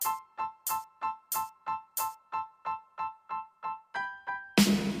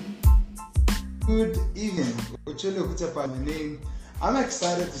Good evening. Ochele Okutepa, my name. I'm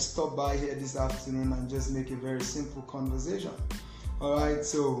excited to stop by here this afternoon and just make a very simple conversation. Alright,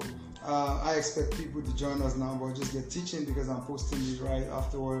 so I expect people to join us now, but just get teaching because I'm posting this right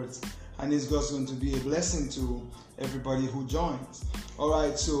afterwards, and it's just going to be a blessing to everybody who joins.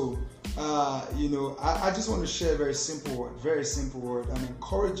 Alright, so I just want to share a very simple word, and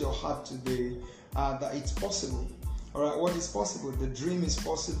encourage your heart today that it's possible. Alright, what is possible? The dream is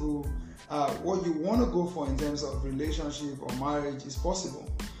possible. What you want to go for in terms of relationship or marriage is possible.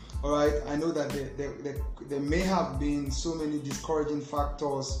 Alright, I know that there may have been so many discouraging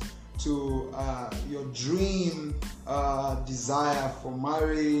factors to your dream desire for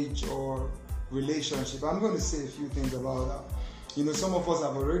marriage or relationship. I'm going to say a few things about that. Some of us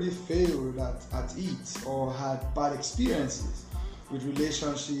have already failed at it or had bad experiences with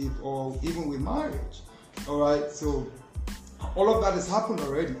relationship or even with marriage. Alright, so all of that has happened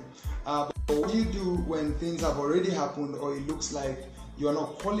already. But what do you do when things have already happened, or it looks like you are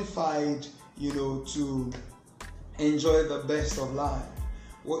not qualified, to enjoy the best of life?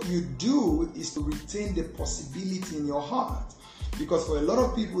 What you do is to retain the possibility in your heart. Because for a lot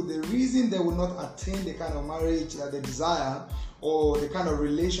of people, the reason they will not attain the kind of marriage that they desire or the kind of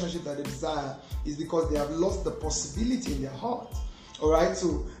relationship that they desire is because they have lost the possibility in their heart. Alright,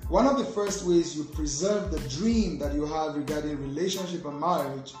 so one of the first ways you preserve the dream that you have regarding relationship and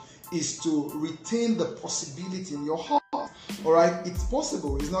marriage is to retain the possibility in your heart. Alright, it's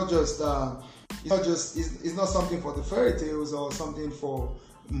possible. It's not something for the fairy tales or something for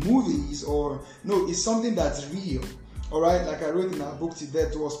movies, it's something that's real. Alright, like I wrote in our book, Till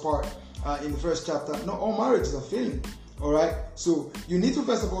Death Do Us Part, in the first chapter, not all marriages are failing. Alright, so you need to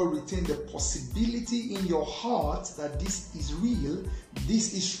first of all retain the possibility in your heart that this is real,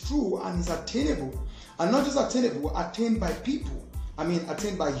 this is true, and is attainable. And not just attainable, attained by people.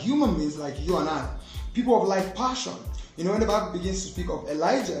 Attained by human beings like you and I. People of like passion. When the Bible begins to speak of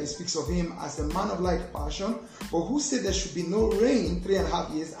Elijah, it speaks of him as a man of like passion. But who said there should be no rain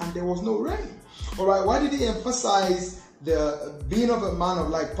 3.5 years, and there was no rain? Alright, why did he emphasize the being of a man of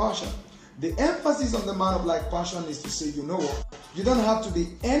like passion? The emphasis on the man of like passion is to say, you don't have to be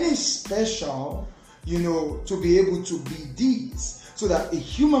any special, to be able to be this, so that a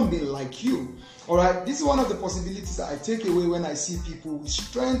human being like you. Alright, this is one of the possibilities that I take away when I see people with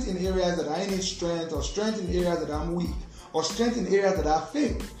strength in areas that I need strength, or strength in areas that I'm weak, or strength in areas that I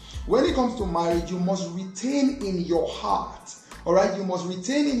fail. When it comes to marriage, you must retain in your heart, alright, you must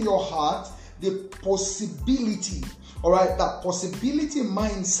retain in your heart the possibility, alright, that possibility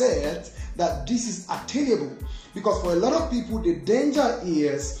mindset that this is attainable. Because for a lot of people, the danger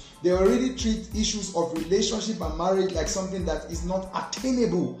is they already treat issues of relationship and marriage like something that is not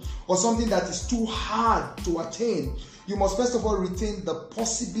attainable or something that is too hard to attain. You must first of all retain the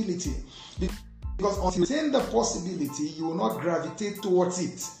possibility. Because until you retain the possibility, you will not gravitate towards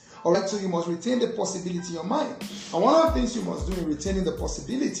it. Alright, so you must retain the possibility in your mind. And one of the things you must do in retaining the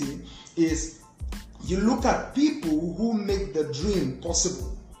possibility is you look at people who make the dream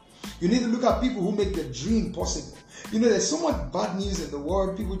possible. You need to look at people who make the dream possible. There's so much bad news in the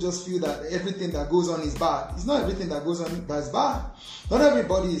world. People just feel that everything that goes on is bad. It's not everything that goes on that's bad. Not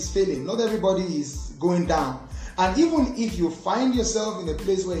everybody is failing. Not everybody is going down. And even if you find yourself in a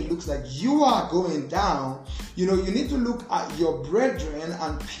place where it looks like you are going down, you need to look at your brethren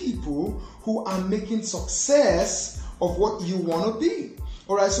and people who are making success of what you want to be.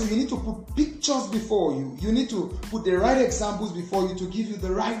 Alright, so you need to put pictures before you. You need to put the right examples before you to give you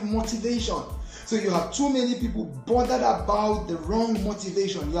the right motivation. So you have too many people bothered about the wrong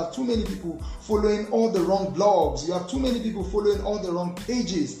motivation. You have too many people following all the wrong blogs. You have too many people following all the wrong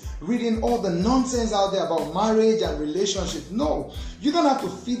pages, reading all the nonsense out there about marriage and relationship. No, you don't have to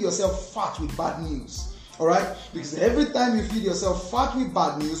feed yourself fat with bad news. Alright? Because every time you feed yourself fat with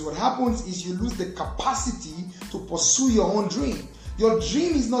bad news, what happens is you lose the capacity to pursue your own dream. Your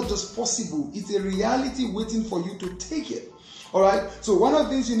dream is not just possible, it's a reality waiting for you to take it. Alright, so one of the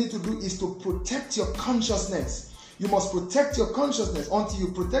things you need to do is to protect your consciousness. You must protect your consciousness. Until you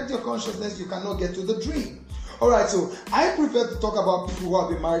protect your consciousness, you cannot get to the dream. Alright, so I prefer to talk about people who have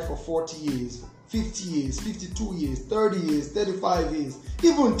been married for 40 years, 50 years, 52 years, 30 years, 35 years,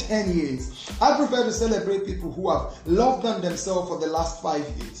 even 10 years. I prefer to celebrate people who have loved on themselves for the last 5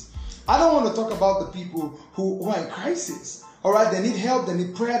 years. I don't want to talk about the people who are in crisis. Alright, they need help, they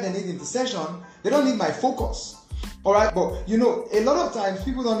need prayer, they need intercession. They don't need my focus. Alright, but a lot of times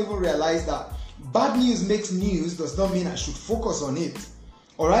people don't even realize that bad news makes news does not mean I should focus on it.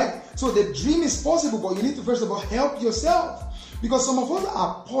 Alright, so the dream is possible, but you need to first of all help yourself. Because some of us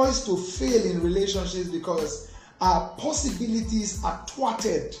are poised to fail in relationships because our possibilities are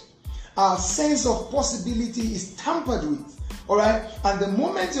thwarted. our sense of possibility is tampered with. All right? And the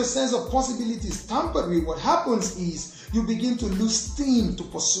moment your sense of possibility is tampered with, what happens is you begin to lose steam to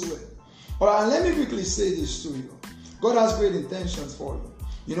pursue it. All right? And let me quickly say this to you. God has great intentions for you.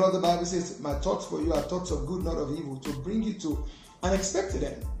 You know what the Bible says? My thoughts for you are thoughts of good, not of evil, to bring you to an expected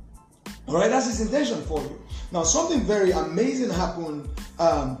end. All right? That's his intention for you. Now, something very amazing happened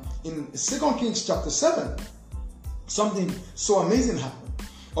in 2 Kings chapter 7. Something so amazing happened.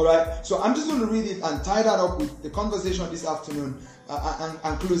 All right, so I'm just going to read it and tie that up with the conversation this afternoon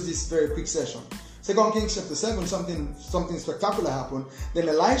and close this very quick session. 2 Kings chapter 7, something spectacular happened. Then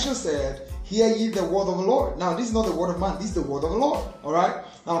Elisha said, "Hear ye the word of the Lord." Now, this is not the word of man, this is the word of the Lord. All right,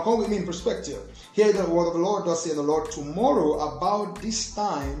 now come with me in perspective. Hear the word of the Lord, thus saith the Lord, tomorrow about this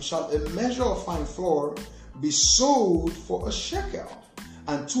time shall a measure of fine flour be sold for a shekel,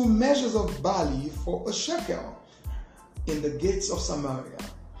 and 2 measures of barley for a shekel in the gates of Samaria.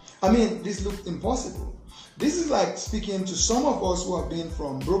 I mean, this looked impossible. This is like speaking to some of us who have been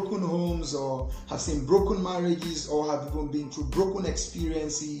from broken homes or have seen broken marriages or have even been through broken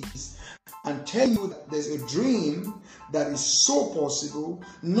experiences and tell you that there's a dream that is so possible,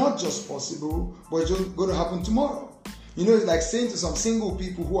 not just possible, but it's just going to happen tomorrow. You know, it's like saying to some single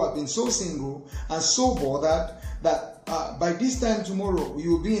people who have been so single and so bothered that by this time tomorrow you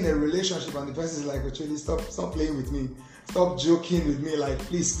will be in a relationship and the person is like, actually, stop playing with me. Stop joking with me, like,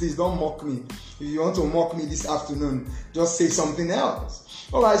 please don't mock me. If you want to mock me this afternoon, just say something else.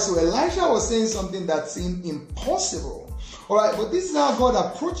 All right, so Elisha was saying something that seemed impossible. All right, but this is how God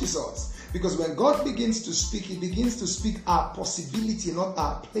approaches us. Because when God begins to speak, he begins to speak our possibility, not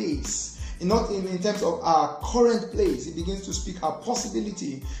our place. Not in terms of our current place. He begins to speak our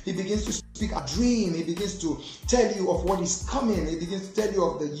possibility. He begins to speak our dream. He begins to tell you of what is coming. He begins to tell you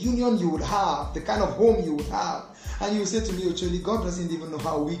of the union you would have, the kind of home you would have. And you say to me, actually, God doesn't even know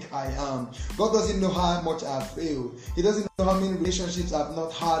how weak I am. God doesn't know how much I have failed. He doesn't know how many relationships I've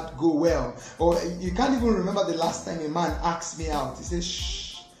not had go well. Or you can't even remember the last time a man asked me out. He says,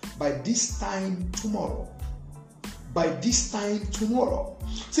 shh, by this time tomorrow. By this time tomorrow.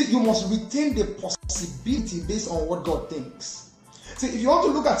 See, you must retain the possibility based on what God thinks. See, if you want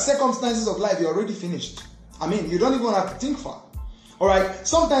to look at circumstances of life, you're already finished. I mean, you don't even have to think far. All right?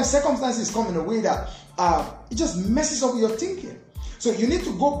 Sometimes circumstances come in a way that it just messes up your thinking. So you need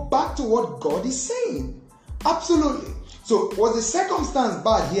to go back to what God is saying. Absolutely. So was the circumstance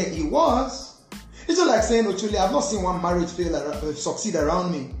bad here? It was. It's just like saying, actually, I've not seen one marriage succeed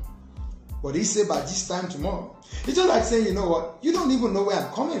around me. But he said by this time tomorrow. It's just like saying, you know what? You don't even know where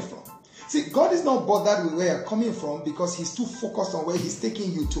I'm coming from. See, God is not bothered with where you're coming from because he's too focused on where he's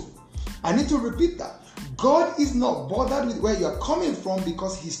taking you to. I need to repeat that. God is not bothered with where you're coming from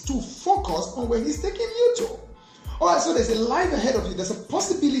because he's too focused on where he's taking you to. All right, so there's a life ahead of you. There's a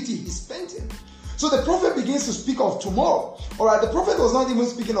possibility he's painting. So the prophet begins to speak of tomorrow. All right, the prophet was not even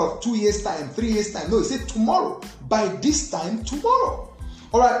speaking of 2 years' time, 3 years' time. No, he said tomorrow. By this time tomorrow.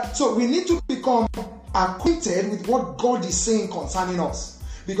 All right, so we need to become acquainted with what God is saying concerning us.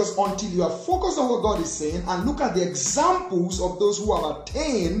 Because until you are focused on what God is saying and look at the examples of those who have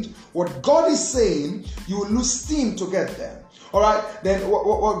attained what God is saying, you will lose steam to get there. All right, then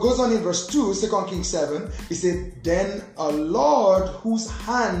what goes on in verse 2, 2 Kings 7, he said, then a Lord whose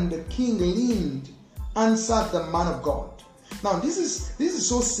hand the king leaned answered the man of God. Now this is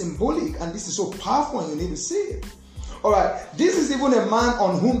so symbolic and this is so powerful and you need to see it. All right, this is even a man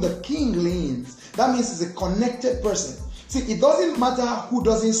on whom the king leans. That means he's a connected person. See, it doesn't matter who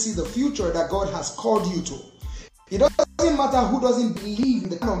doesn't see the future that God has called you to. It doesn't matter who doesn't believe in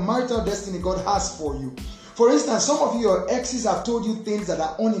the kind of marital destiny God has for you. For instance, some of your exes have told you things that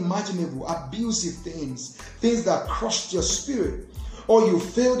are unimaginable, abusive things that crushed your spirit. Or you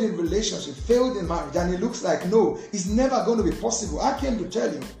failed in relationship, failed in marriage, and it looks like, no, it's never going to be possible. I came to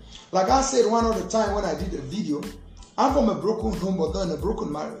tell you, like I said one other time when I did a video, I'm from a broken home but not in a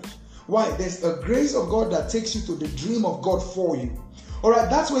broken marriage. Why? There's a grace of God that takes you to the dream of God for you. Alright,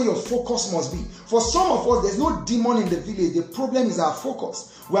 that's where your focus must be. For some of us, there's no demon in the village. The problem is our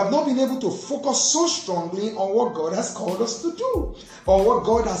focus. We have not been able to focus so strongly on what God has called us to do, or what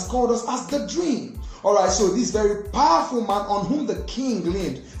God has called us as the dream. Alright, so this very powerful man on whom the king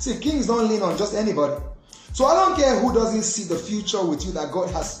leaned. See, kings don't lean on just anybody. So I don't care who doesn't see the future with you that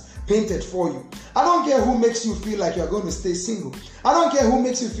God has painted for you. I don't care who makes you feel like you're going to stay single. I don't care who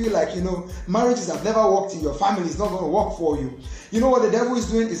makes you feel like, marriages have never worked in your family. It's not going to work for you. You know what the devil is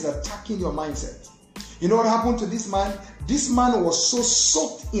doing is attacking your mindset. You know what happened to this man? This man was so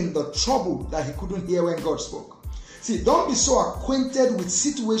soaked in the trouble that he couldn't hear when God spoke. See, don't be so acquainted with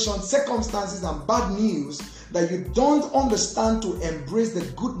situations, circumstances, and bad news that you don't understand to embrace the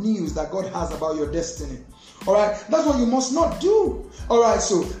good news that God has about your destiny. All right, that's what you must not do. All right,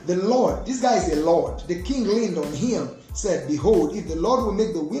 so the Lord, this guy is a Lord. The king leaned on him, said, behold, if the Lord will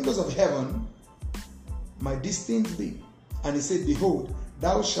make the windows of heaven, might these things be? And he said, behold,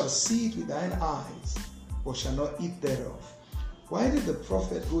 thou shalt see it with thine eyes, but shalt not eat thereof. Why did the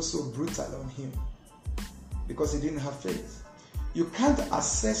prophet go so brutal on him? Because he didn't have faith. You can't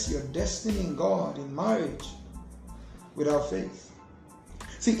assess your destiny in God, in marriage, without faith.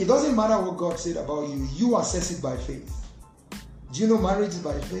 See, it doesn't matter what God said about you. You assess it by faith. Do you know marriage is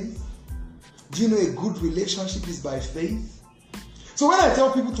by faith? Do you know a good relationship is by faith? So when I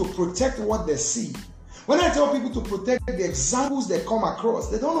tell people to protect what they see, when I tell people to protect the examples they come across,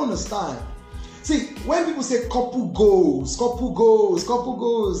 they don't understand. See, when people say couple goals,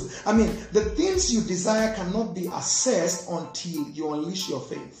 I mean, the things you desire cannot be assessed until you unleash your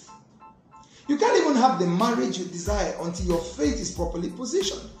faith. You can't even have the marriage you desire until your faith is properly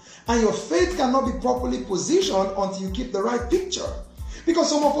positioned. And your faith cannot be properly positioned until you keep the right picture. Because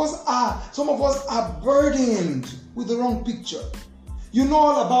some of us are burdened with the wrong picture. You know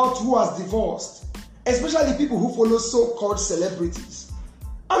all about who has divorced, especially people who follow so-called celebrities.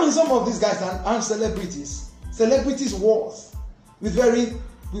 I mean, some of these guys aren't celebrities. Celebrities worth with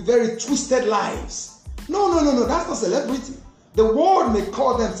very twisted lives. No, that's not celebrity. The world may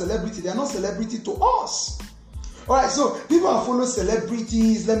call them celebrity. They are not celebrity to us. All right, so people are following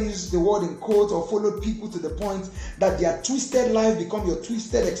celebrities, let me use the word in quotes, or follow people to the point that their twisted life becomes your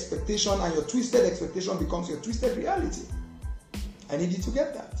twisted expectation, and your twisted expectation becomes your twisted reality. I need you to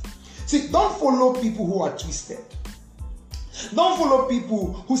get that. See, don't follow people who are twisted. Don't follow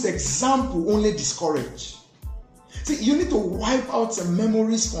people whose example only discourage. See, you need to wipe out some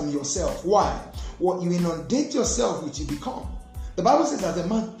memories from yourself. Why? What you inundate yourself with, you become. The Bible says, as a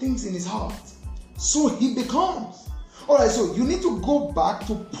man thinks in his heart, so he becomes. All right, so you need to go back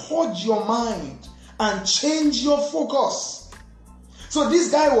to purge your mind and change your focus. So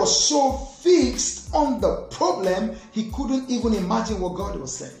this guy was so fixed on the problem, he couldn't even imagine what God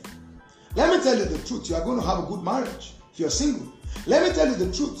was saying. Let me tell you the truth. You are going to have a good marriage if you're single. Let me tell you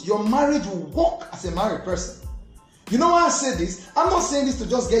the truth. Your marriage will work as a married person. You know why I say this? I'm not saying this to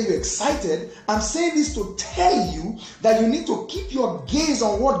just get you excited. I'm saying this to tell you that you need to keep your gaze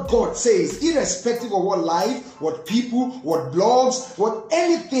on what God says, irrespective of what life, what people, what blogs, what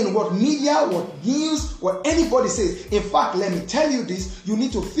anything, what media, what news, what anybody says. In fact, let me tell you this, you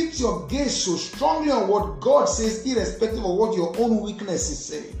need to fix your gaze so strongly on what God says, irrespective of what your own weaknesses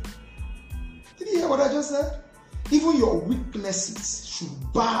say. Did you hear what I just said? Even your weaknesses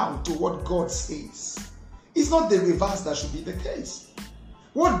should bow to what God says. It's not the reverse that should be the case.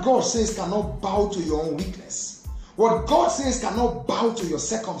 What God says cannot bow to your own weakness. What God says cannot bow to your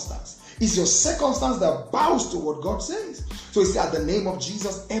circumstance. It's your circumstance that bows to what God says. So it's at the name of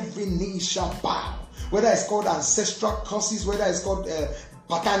Jesus, every knee shall bow. Whether it's called ancestral curses, whether it's called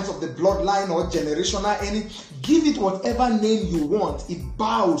patterns of the bloodline or generational, give it whatever name you want. It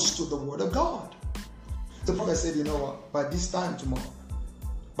bows to the word of God. The prophet said, you know what? By this time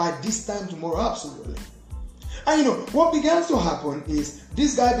tomorrow, absolutely. And you know, what began to happen is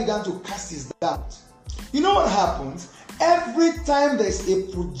this guy began to cast his doubt. You know what happens? Every time there's a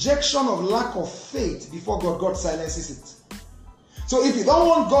projection of lack of faith before God, God silences it. So if you don't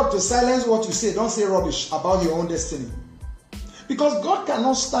want God to silence what you say, don't say rubbish about your own destiny. Because God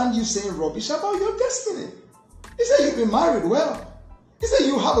cannot stand you saying rubbish about your destiny. He said you've been married well. He said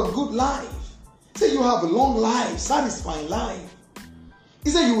you have a good life. He said you have a long life, satisfying life. He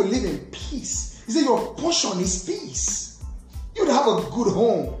said you will live in peace. He said your portion is peace. You'd have a good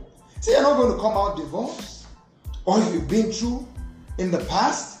home. He said you're not going to come out divorced. Or if you've been through in the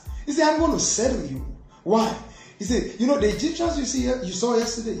past, he said I'm going to settle you. Why? He said, you know, the Egyptians you saw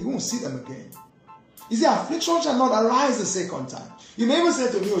yesterday, you won't see them again. He said affliction shall not arise the second time. You may even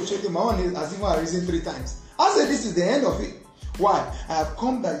say to me, Ocheke, my own is as if I risen 3 times. I said this is the end of it. Why? I have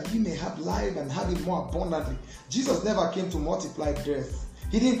come that you may have life and have it more abundantly. Jesus never came to multiply death.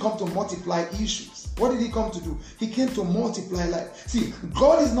 He didn't come to multiply issues. What did he come to do? He came to multiply life. See,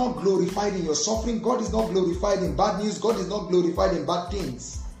 God is not glorified in your suffering. God is not glorified in bad news. God is not glorified in bad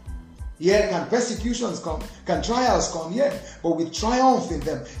things. Yeah, can persecutions come? Can trials come? Yeah, but we triumph in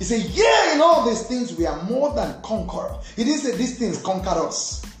them. He said, yeah, in all these things we are more than conquerors. He didn't say these things conquer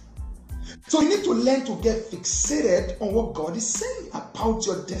us. So you need to learn to get fixated on what God is saying about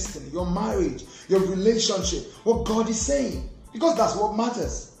your destiny, your marriage, your relationship, what God is saying. Because that's what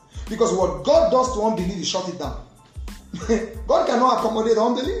matters. Because what God does to unbelief, He shuts it down. God cannot accommodate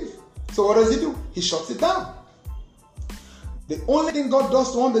unbelief. So what does He do? He shuts it down. The only thing God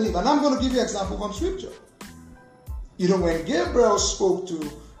does to unbelief, and I'm going to give you an example from Scripture. You know, when Gabriel spoke to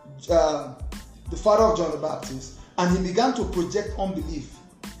the father of John the Baptist and he began to project unbelief,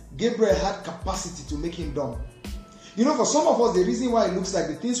 Gabriel had capacity to make him dumb. You know, for some of us, the reason why it looks like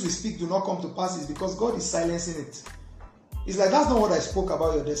the things we speak do not come to pass is because God is silencing it. It's like, that's not what I spoke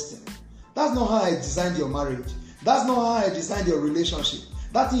about your destiny. That's not how I designed your marriage. That's not how I designed your relationship.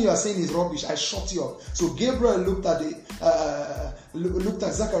 That thing you are saying is rubbish. I shut you up. So Gabriel looked at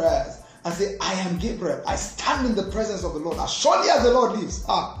Zacharias and said, I am Gabriel. I stand in the presence of the Lord. As surely as the Lord lives.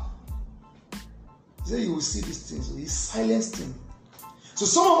 He said, you will see these things. So he silenced him. So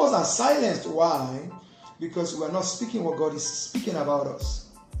some of us are silenced. Why? Because we are not speaking what God is speaking about us.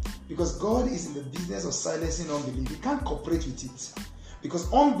 Because God is in the business of silencing unbelief. He can't cooperate with it.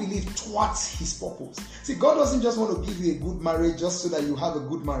 Because unbelief thwarts his purpose. See, God doesn't just want to give you a good marriage just so that you have a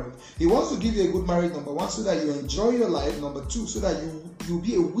good marriage. He wants to give you a good marriage, number one, so that you enjoy your life. Number two, so that you'll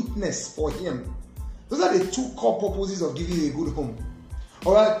be a witness for him. Those are the two core purposes of giving you a good home.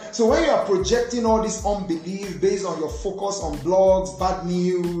 Alright? So when you are projecting all this unbelief based on your focus on blogs, bad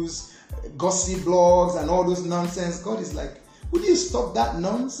news, gossip blogs, and all those nonsense, God is like, would you stop that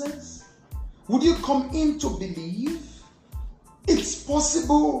nonsense? Would you come in to believe? It's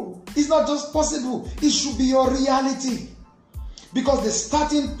possible. It's not just possible. It should be your reality. Because the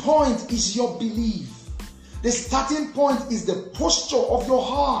starting point is your belief. The starting point is the posture of your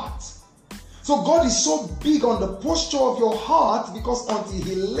heart. So God is so big on the posture of your heart because until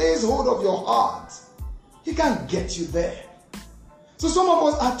he lays hold of your heart, he can't get you there. So some of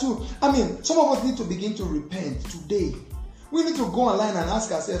us some of us need to begin to repent today. We need to go online and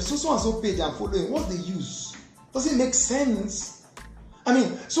ask ourselves, so and so page I'm following, what's the use? Does it make sense?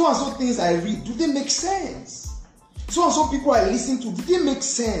 So and so things I read, do they make sense? So and so people I listen to, do they make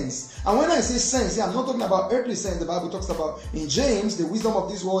sense? And when I say sense, I'm not talking about earthly sense. The Bible talks about, in James, the wisdom of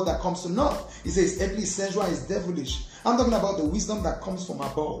this world that comes to naught. It says earthly, sensual, is devilish. I'm talking about the wisdom that comes from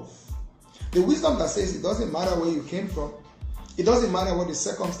above. The wisdom that says it doesn't matter where you came from. It doesn't matter what the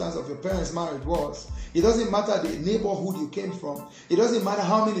circumstance of your parents' marriage was. It doesn't matter the neighborhood you came from. It doesn't matter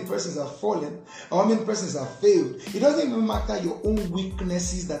how many persons have fallen or how many persons have failed. It doesn't even matter your own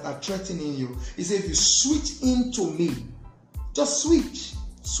weaknesses that are threatening you. It says if you switch into me, just switch.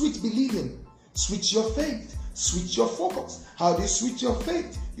 Switch believing. Switch your faith. Switch your focus. How do you switch your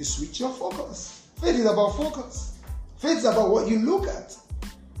faith? You switch your focus. Faith is about focus. Faith is about what you look at.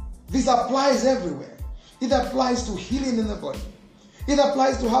 This applies everywhere. It applies to healing in the body. It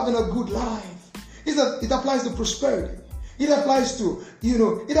applies to having a good life. It applies to prosperity. It applies to,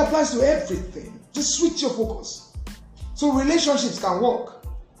 it applies to everything. Just switch your focus. So relationships can work.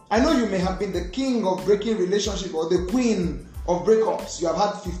 I know you may have been the king of breaking relationships or the queen of breakups. You have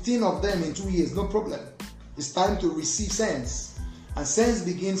had 15 of them in 2 years, no problem. It's time to receive sense. And sense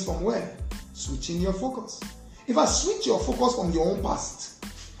begins from where? Switching your focus. If I switch your focus from your own past,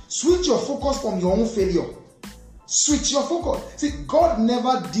 switch your focus from your own failure. Switch your focus. See, God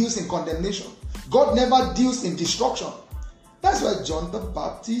never deals in condemnation. God never deals in destruction. That's why John the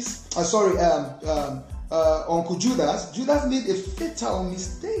Baptist, Uncle Judas made a fatal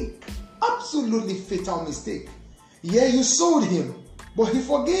mistake. Absolutely fatal mistake. Yeah, you sold him, but he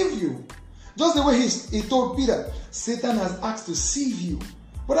forgave you. Just the way he told Peter, Satan has asked to deceive you,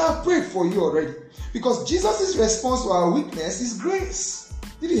 but I've prayed for you already. Because Jesus' response to our weakness is grace.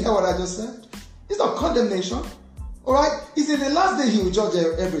 Did you hear what I just said? It's not condemnation. Alright? He said the last day he will judge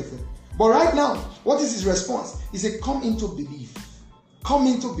everything. But right now, what is his response? He said, come into belief. Come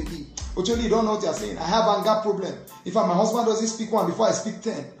into belief. Actually, you don't know what you're saying. I have anger problem. In fact, my husband doesn't speak one before I speak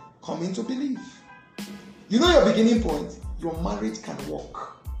 10. Come into belief. You know your beginning point? Your marriage can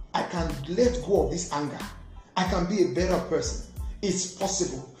work. I can let go of this anger. I can be a better person. It's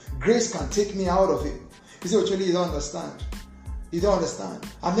possible. Grace can take me out of it. He said, actually, you don't understand. You don't understand.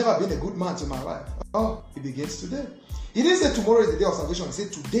 I've never been a good man to my wife. Oh, it begins today. He didn't say tomorrow is the day of salvation. He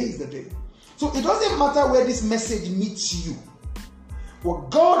said today is the day. So it doesn't matter where this message meets you. What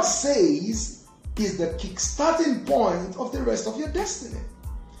God says is the kick-starting point of the rest of your destiny.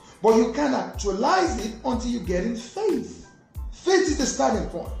 But you can't actualize it until you get in faith. Faith is the starting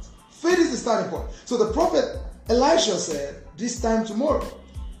point. Faith is the starting point. So the prophet Elisha said, this time tomorrow.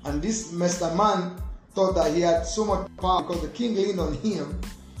 And this master man thought that he had so much power because the king leaned on him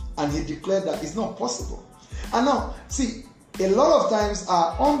and he declared that it's not possible. And now, see, a lot of times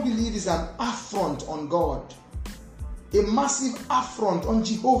our unbelief is an affront on God. A massive affront on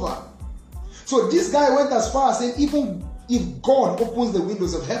Jehovah. So this guy went as far as saying, even if God opens the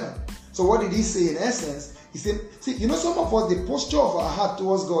windows of heaven. So what did he say in essence? He said, see, some of us, the posture of our heart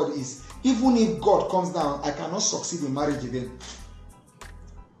towards God is, even if God comes down, I cannot succeed in marriage again.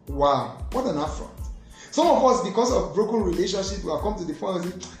 Wow, what an affront. Some of us, because of broken relationships, we have come to the point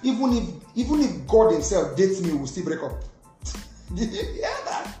where even if God himself dates me, we'll still break up. Did you hear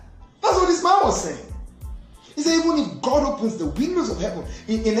that? That's what this man was saying. He said, even if God opens the windows of heaven,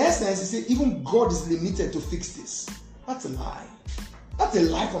 in essence, he said, even God is limited to fix this. That's a lie. That's a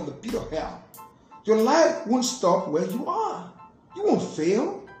lie from the pit of hell. Your life won't stop where you are. You won't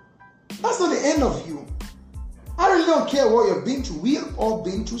fail. That's not the end of you. I really don't care what you've been through. We've all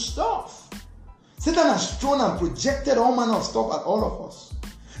been through stuff. Satan has thrown and projected all manner of stuff at all of us.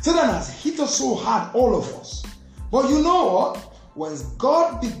 Satan has hit us so hard, all of us. But you know what? When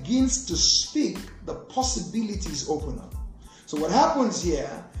God begins to speak, the possibilities open up. So what happens here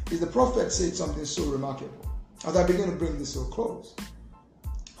is the prophet said something so remarkable. As I begin to bring this to a close.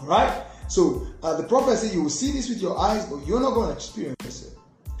 All right? So the prophet said you will see this with your eyes, but you're not going to experience it.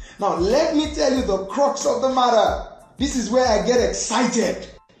 Now let me tell you the crux of the matter. This is where I get excited.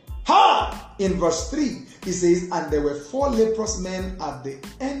 Ha! In verse 3, he says, and there were 4 leprous men at the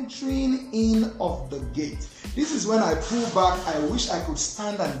entering in of the gate. This is when I pull back. I wish I could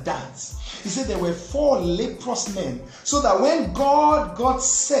stand and dance. He said there were 4 leprous men. So that when God got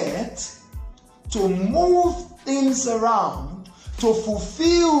set to move things around, to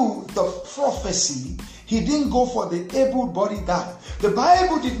fulfill the prophecy, he didn't go for the able-bodied guy. The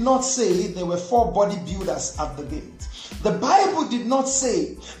Bible did not say there were 4 bodybuilders at the gate. The Bible did not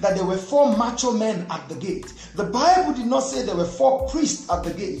say that there were 4 macho men at the gate. The Bible did not say there were 4 priests at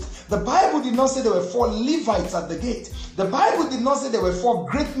the gate. The Bible did not say there were 4 Levites at the gate. The Bible did not say there were 4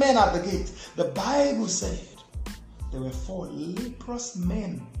 great men at the gate. The Bible said there were 4 leprous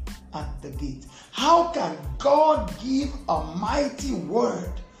men at the gate. How can God give a mighty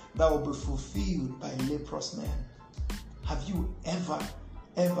word that will be fulfilled by leprous men? Have you ever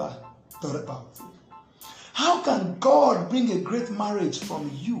thought about it? How can God bring a great marriage from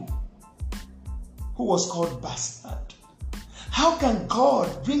you who was called bastard? How can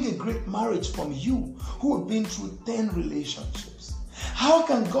God bring a great marriage from you who have been through 10 relationships? How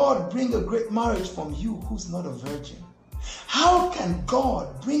can God bring a great marriage from you who's not a virgin? How can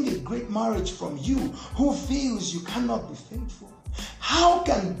God bring a great marriage from you who feels you cannot be faithful? How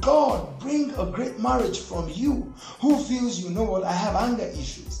can God bring a great marriage from you who feels, you know what, I have anger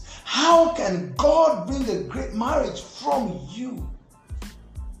issues? How can God bring a great marriage from you?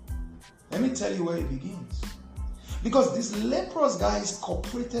 Let me tell you where it begins. Because this leprous guy is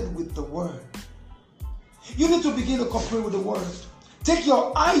cooperated with the word. You need to begin to cooperate with the word. Take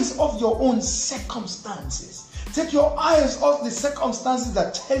your eyes off your own circumstances. Take your eyes off the circumstances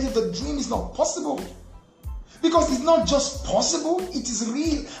that tell you the dream is not possible. Because it's not just possible, it is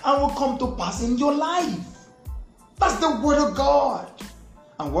real and will come to pass in your life. That's the word of God.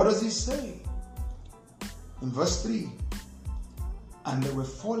 And what does he say? In verse 3, and there were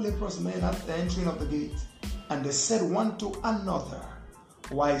 4 leprous men at the entering of the gate, and they said one to another,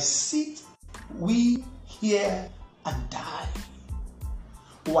 why sit we here and die?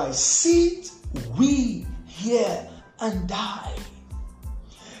 Why sit we here and die?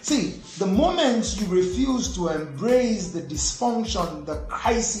 See, the moment you refuse to embrace the dysfunction, the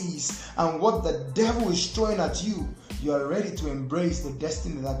crisis, and what the devil is throwing at you, you are ready to embrace the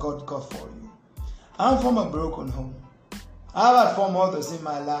destiny that God got for you. I'm from a broken home. I've had 4 mothers in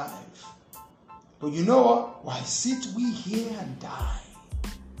my life. But you know what? Why sit we here and die?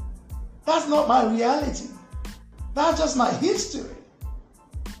 That's not my reality. That's just my history.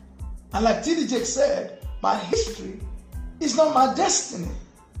 And like T.D. Jakes said, my history is not my destiny.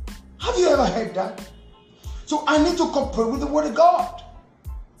 Have you ever heard that? So I need to cooperate with the word of God.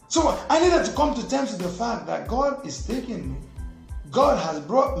 So I needed to come to terms with the fact that God is taking me. God has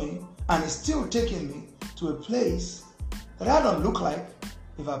brought me and is still taking me to a place that I don't look like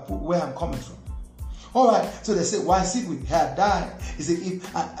if I put where I'm coming from. All right, so they say, why sit we here die? He said,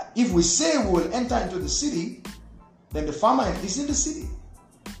 if we say we will enter into the city, then the farmer is in the city.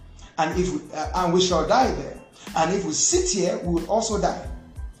 And we shall die there. And if we sit here, we will also die.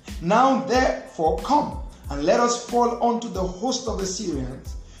 Now therefore come, and let us fall unto the host of the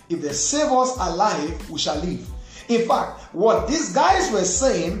Syrians. If they save us alive, we shall live. In fact, what these guys were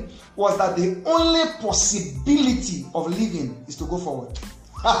saying was that the only possibility of living is to go forward.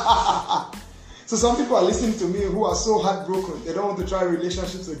 So some people are listening to me who are so heartbroken, they don't want to try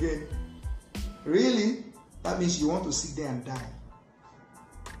relationships again. Really? That means you want to sit there and die.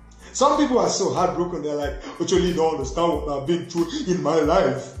 Some people are so heartbroken, they're like, actually, you don't understand what I've been through in my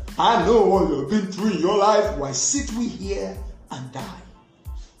life. I know what you've been through in your life. Why sit we here and die?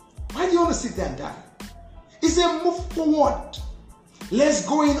 Why do you want to sit there and die? He said, move forward. Let's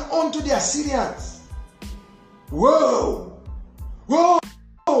go in unto the Assyrians. Whoa. Whoa.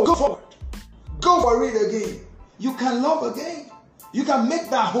 Go forward. Go Go for it again. You can love again. You can make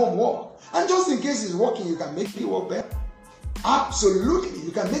that home work. And just in case it's working, you can make it work better. Absolutely,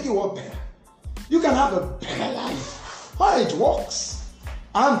 you can make it work better. You can have a better life. Why it works.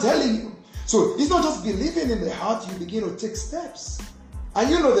 I'm telling you. So it's not just believing in the heart, you begin to take steps. And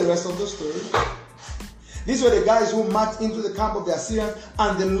you know the rest of the story. These were the guys who marched into the camp of the Assyrians,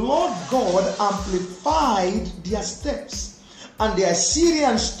 and the Lord God amplified their steps. And the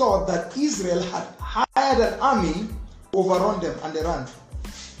Assyrians thought that Israel had hired an army to overrun them, and they ran.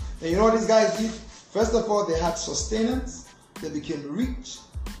 And you know what these guys did? First of all, they had sustenance. They became rich.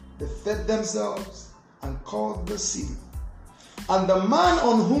 They fed themselves and called the city. And the man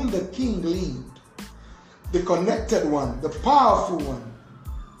on whom the king leaned, the connected one, the powerful one,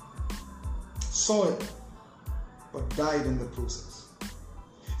 saw it, but died in the process.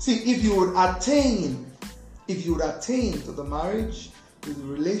 See, if you would attain to the marriage, to the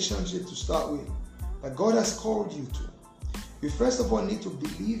relationship to start with, that God has called you to, you first of all need to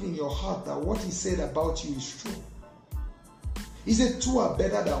believe in your heart that what He said about you is true. He said two are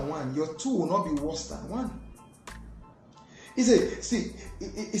better than one. Your two will not be worse than one. He said,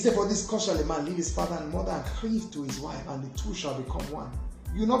 for this cause shall a man leave his father and mother and cleave to his wife, and the two shall become one.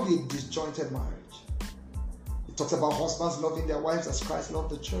 You will not be a disjointed marriage. It talks about husbands loving their wives as Christ loved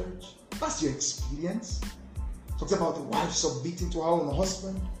the church. That's your experience. It talks about the wife submitting to her own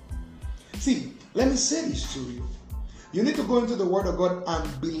husband. See, let me say this to you. You need to go into the Word of God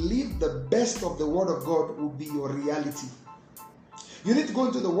and believe the best of the Word of God will be your reality. You need to go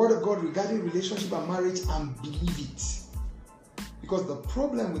into the Word of God regarding relationship and marriage and believe it. Because the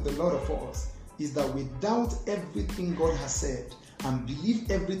problem with a lot of us is that we doubt everything God has said and believe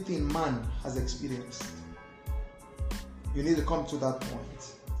everything man has experienced. You need to come to that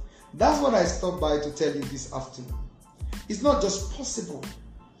point. That's what I stopped by to tell you this afternoon. It's not just possible,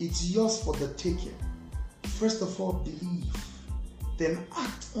 it's yours for the taking. First of all, believe. Then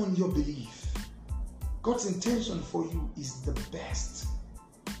act on your belief. God's intention for you is the best.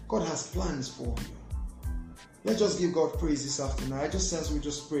 God has plans for you. Let's just give God praise this afternoon. I just sense we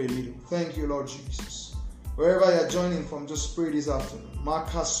just pray a little. Thank you, Lord Jesus. Wherever you're joining from, just pray this afternoon.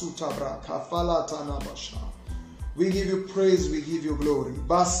 We give you praise, we give you glory.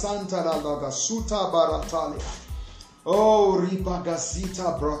 Oh,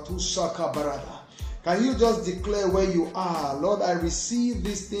 Ribagasita Bratusaka Barada. Can you just declare where you are? Lord, I receive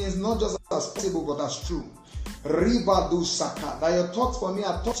these things not just as possible, but as true. Ribadusaka. That your thoughts for me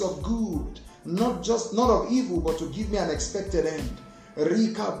are thoughts of good, not of evil, but to give me an expected end.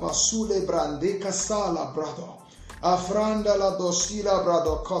 Rika basule brande kasala brado. Afranda la dosila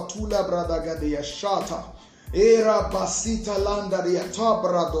brado. Katula brada gadeya shata. Era basita landa riata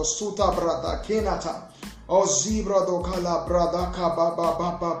brado suta brada kenata. Ozibra do kala brada kababa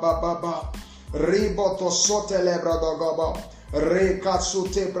baba baba. Riboto sotele brada gaba.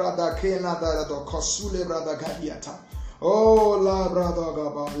 Rekatsute brada kenada do kosule brada gadiata. Oh la brada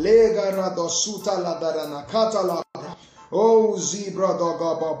gaba. Lega rado suta la darana kata la. Oh zibra do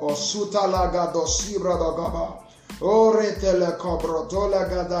gaba suta la gado sibra do gaba. Oh retele cobro dola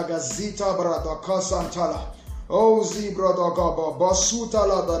gada gazita brada kasantala. Oh zibra do gaba basuta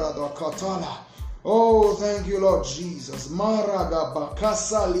la darada katala. Oh, thank you, Lord Jesus. Maragaba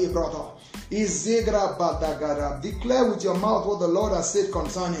kasa librado. Izigra badagara. Declare with your mouth what the Lord has said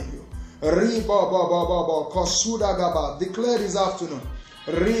concerning you. Riba baba baba kosuda gaba. Declare this afternoon.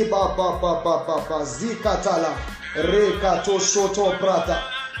 Riba baba baba zikatala. Rekato soto prata.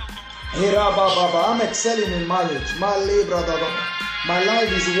 Hiraba baba. I'm excelling in marriage. My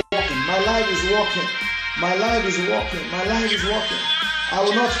life is walking. My life is walking. My life is walking. My life is walking. I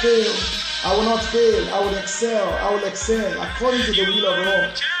will not fail. I will not fail. I will excel. I will excel according to the will of the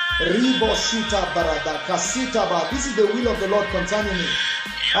Lord. Ribo shuta barada kasita ba. This is the will of the Lord concerning me.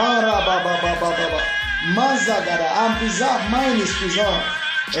 Araba baba baba. Mazagara. I'm preserved. Mine is preserved.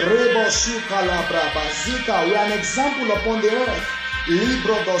 Rebo shukala braba zika. We are an example upon the earth.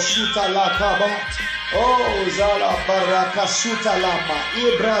 Libro do shuta la kaba. Oh zala baraka shuta lama.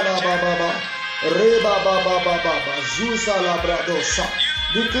 Ibrada baba. Reba baba baba. Zusa la bradosa.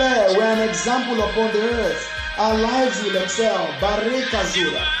 Declare we are an example upon the earth. Our lives will excel. Bareka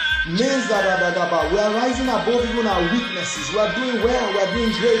zura. We are rising above even our weaknesses. We are doing well. We are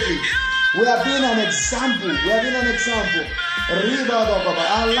doing greatly. We are being an example. We are being an example.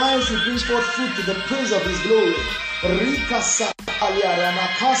 Our lives will bring forth fruit to the praise of His glory. Rika Satalia,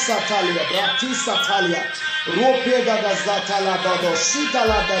 Ramakasa Talia, Bratisa Talia, Ropega Gazatala Dodo,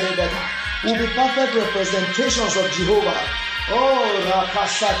 Sitala Daredega will be perfect representations of Jehovah. Oh,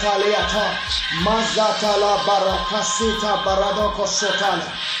 rakasata leata, mazata la barakasita baradoko sotala.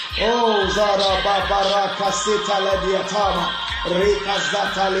 Oh, zara babarakasita la diatama,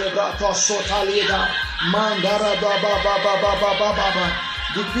 rekazata lebrato sotalida, mandara baba.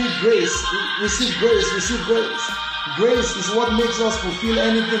 Decree grace, receive grace, receive grace. Grace is what makes us fulfill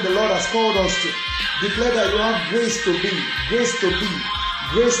anything the Lord has called us to. Declare that you have grace to be, grace to be,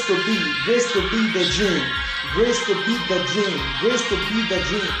 grace to be, grace to be the dream, grace to be the dream, grace to be the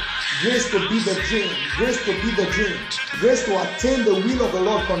dream, grace to be the dream, grace to be the dream, grace to attain the will of the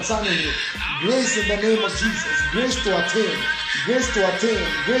Lord concerning you. Grace in the name of Jesus, grace to attain, grace to attain,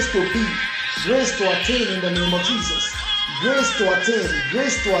 grace to be, grace to attain in the name of Jesus. Grace to attain,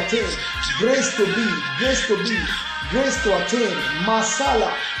 grace to attain, grace to be, grace to be, grace to attain.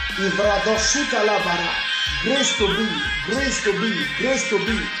 Masala, Ivradoshuta Labara, grace to be, grace to be, grace to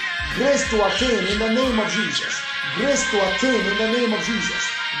be, grace to attain in the name of Jesus. Grace to attain in the name of Jesus.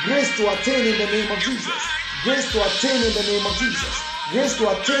 Grace to attain in the name of Jesus. Grace to attain in the name of Jesus. Grace to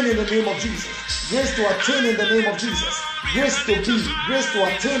attain in the name of Jesus. Grace to attain in the name of Jesus. Grace to be, grace to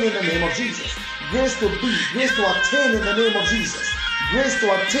attain in the name of Jesus. Grace to be, grace to attain in the name of Jesus. Grace to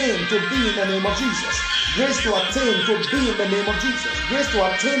attain to be in the name of Jesus. Grace to attain to be in the name of Jesus. Grace to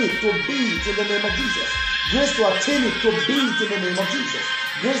attain it to be it in the name of Jesus. Grace to attain it to be it in the name of Jesus.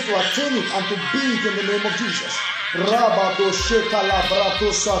 Grace to attain it and to be it in the name of Jesus. Rabato shekala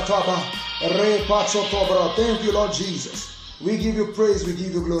brato sataba repachotobra. Thank you, Lord Jesus. We give you praise, we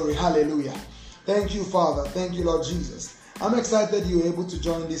give you glory. Hallelujah. Thank you, Father. Thank you, Lord Jesus. I'm excited you were able to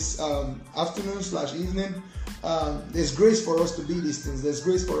join this afternoon/evening. There's grace for us to be these things. There's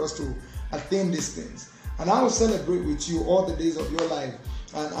grace for us to attain these things. And I will celebrate with you all the days of your life.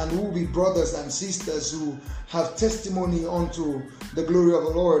 And we will be brothers and sisters who have testimony unto the glory of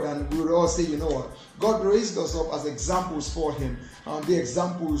the Lord. And we will all say, you know what? God raised us up as examples for Him. Be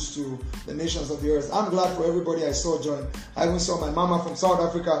examples to the nations of the earth. I'm glad for everybody I saw join. I even saw my mama from South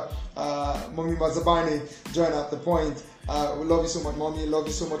Africa, Mommy Mazabani, join at the point. We love you so much, Mommy. Love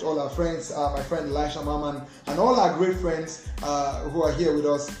you so much, all our friends. My friend Elisha Maman and all our great friends who are here with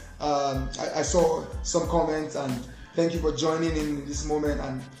us. I saw some comments and thank you for joining in this moment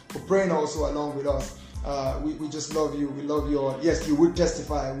and for praying also along with us. We just love you. We love you all. Yes, you would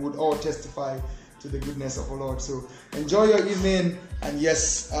testify. We would all testify to the goodness of our Lord. So enjoy your evening. And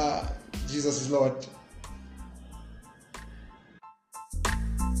yes, Jesus is Lord.